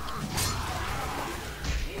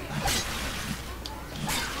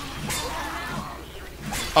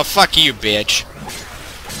 Oh, fuck you, bitch.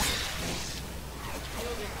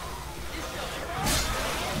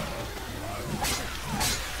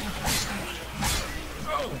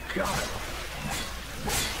 Oh god.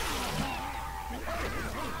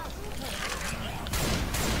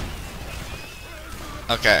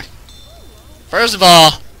 Okay. First of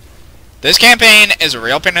all, this campaign is a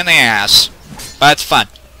real pain in the ass, but it's fun.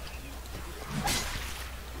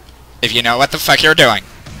 If you know what the fuck you're doing.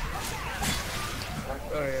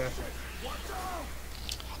 Oh yeah.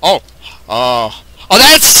 Oh. Oh. Oh,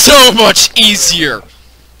 that's so much easier!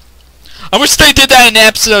 I wish they did that in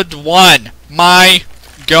episode 1. My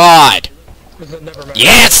god. This has never met.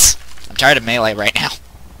 Yes! I'm tired of melee right now.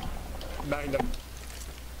 Magnum.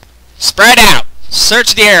 Spread out!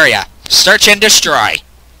 Search the area! Search and destroy!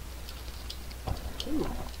 Ooh.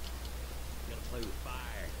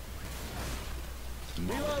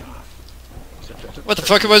 What the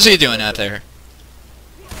fuck was he doing out there?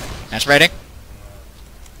 That's rating?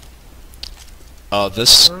 Oh,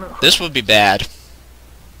 this would be bad.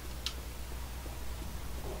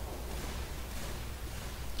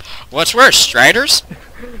 What's worse, Striders?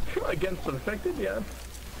 Against infected, yeah.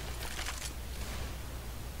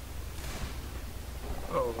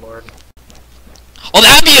 Oh lord. Oh,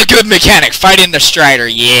 that'd be a good mechanic, fighting the Strider,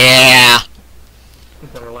 yeah!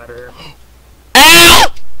 There's another ladder here.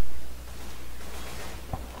 Ow!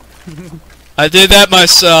 I did that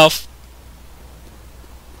myself.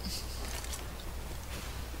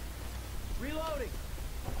 Reloading.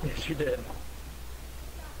 Yes, you did.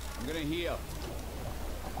 I'm gonna heal.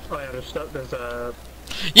 Oh yeah, there's a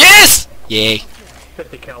Yes! Yay.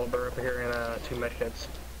 50 caliber up here and 2 med kits.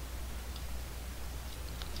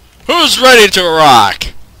 Who's ready to rock?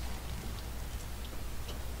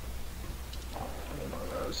 One of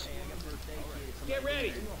those. Get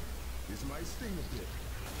ready. This might sting a bit.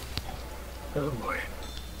 Oh boy.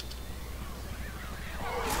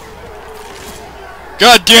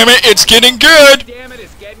 God damn it, it's getting good! Damn it,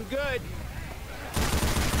 it's getting good.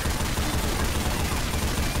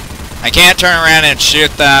 I can't turn around and shoot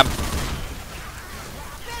them.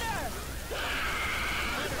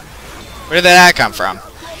 Where did that come from?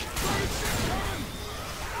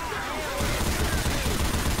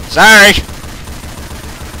 Sorry.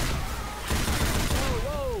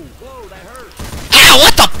 Whoa, that hurt. Ow,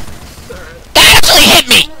 what the? That actually hit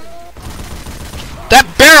me! That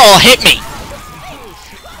barrel hit me!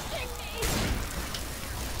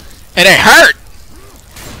 And it hurt!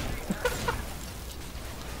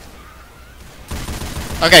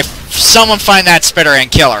 Okay, someone find that spitter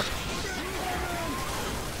and kill her.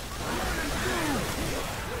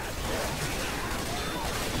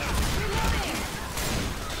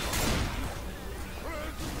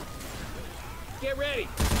 Get ready.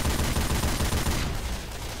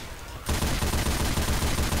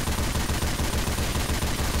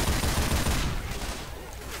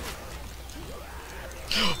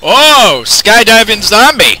 Oh, skydiving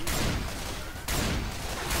zombie!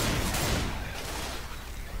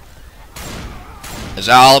 Is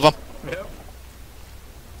that all of them? Yep.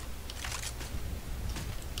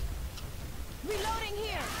 Reloading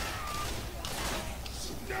here.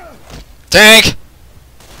 Tank!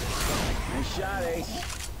 Nice shot, Ace.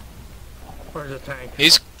 Where's the tank?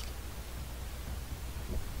 He's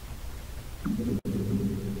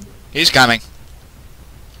coming.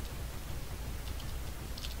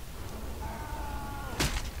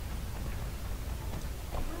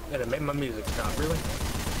 And it made my music stop, really?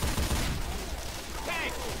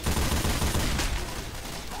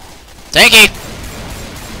 Tanky!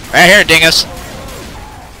 Right here, dingus.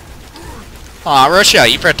 Aw, Rochelle,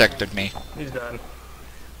 you protected me. He's done.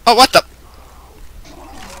 Oh, what the?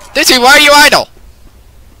 Dizzy, why are you idle?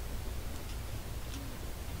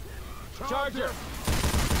 Charger.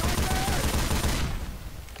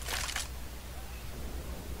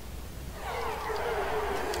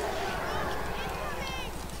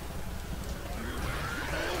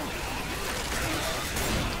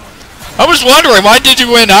 I was wondering, why did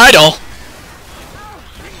you win idle?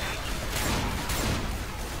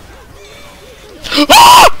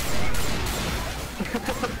 Ah!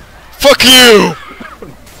 Fuck you!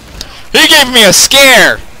 He gave me a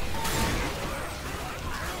scare!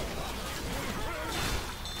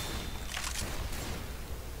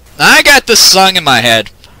 I got this song in my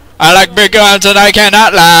head. I like big guns and I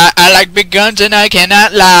cannot lie. I like big guns and I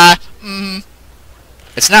cannot lie.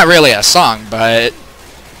 It's not really a song, but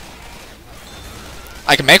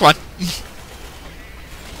I can make one.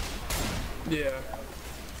 Yeah.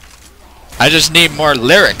 I just need more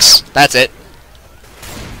lyrics. That's it.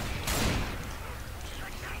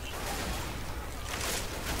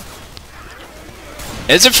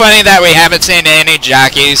 Is it funny that we haven't seen any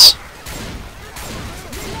jockeys?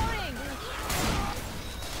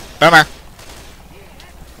 Bummer.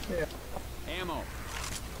 Ammo.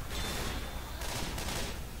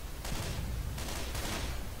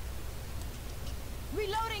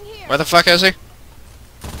 Reloading here. Where the fuck is he?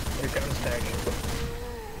 Here comes tank.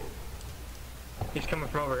 He's coming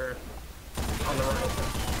from over here. On the right.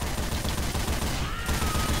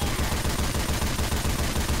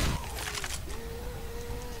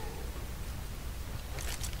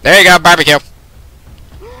 There you go, barbecue.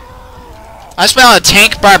 I smell a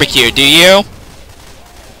tank barbecue, do you?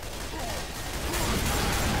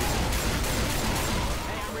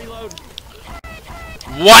 Hey, I'm reloading.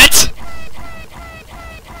 What?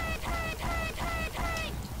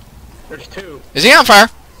 There's 2. Is he on fire?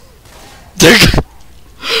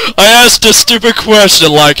 I asked a stupid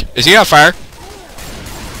question like, is he on fire?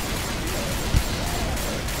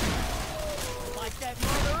 Like that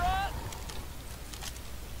mother up.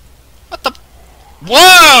 What the?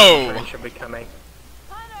 Whoa! Train should be coming.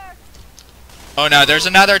 Hunter! Oh no, there's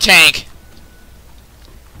another tank.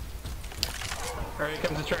 Alright, here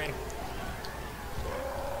comes the train.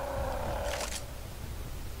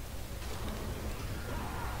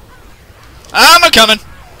 I'm a-coming.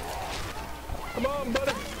 Come on,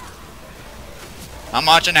 buddy. I'm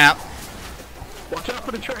watching out. Watch out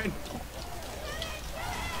for the train.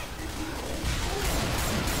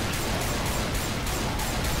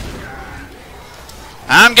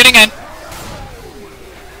 I'm getting in.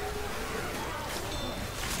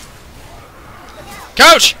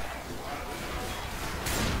 Coach!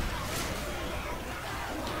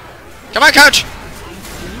 Come on, Coach!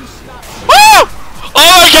 Woo! Oh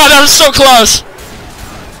my god, that was so close!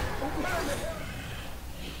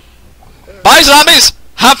 Bye, zombies!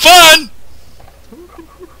 Have fun!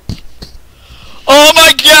 Oh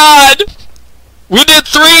my god! We did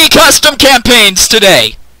 3 custom campaigns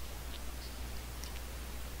today!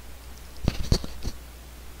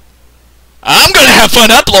 I'm gonna have fun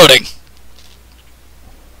uploading!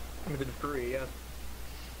 I'm gonna free, yeah.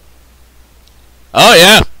 Oh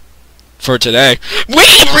yeah. For today. We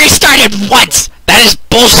restarted once! That is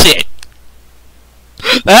bullshit!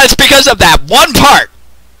 That's because of that one part!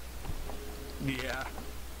 Yeah.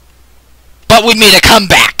 But we made a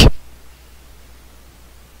comeback!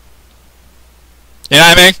 You know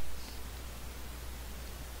what I mean?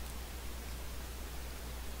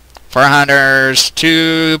 4 hunters,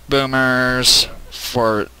 2 boomers,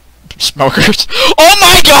 4 smokers. Oh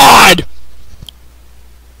my god!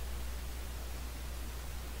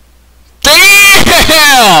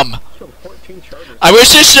 Damn! So 14 chargers. I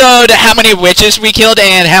wish it showed how many witches we killed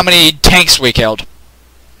and how many tanks we killed.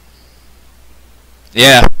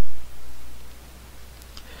 Yeah.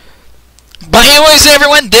 But anyways,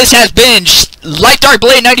 everyone, this has been Light Dark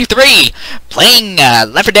Blade 93 playing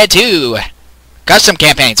Left 4 Dead 2 custom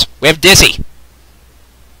campaigns with Dizzy.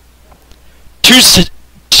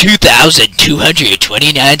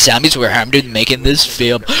 2,229 zombies were harmed in making this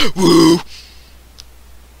film. Woo!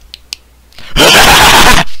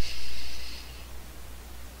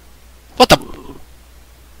 What the?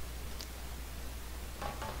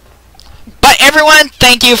 But everyone,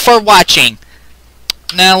 thank you for watching.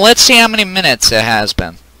 Now let's see how many minutes it has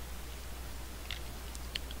been.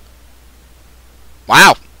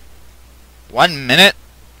 Wow. 1 minute?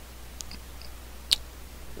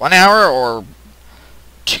 1 hour or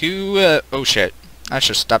 2? Oh shit. I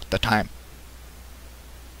should stop the time.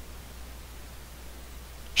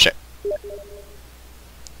 Shit.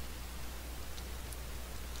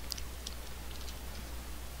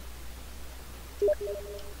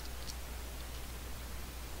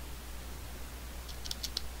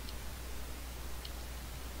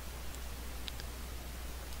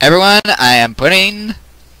 Everyone, I am putting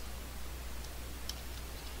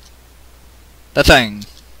the thing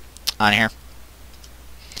on here.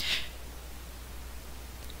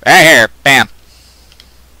 Right here, bam.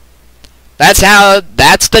 That's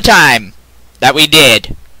the time that we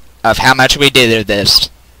did of how much we did of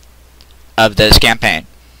this campaign.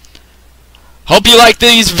 Hope you like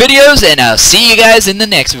these videos, and I'll see you guys in the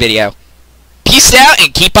next video. Peace out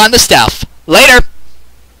and keep on the stuff. Later!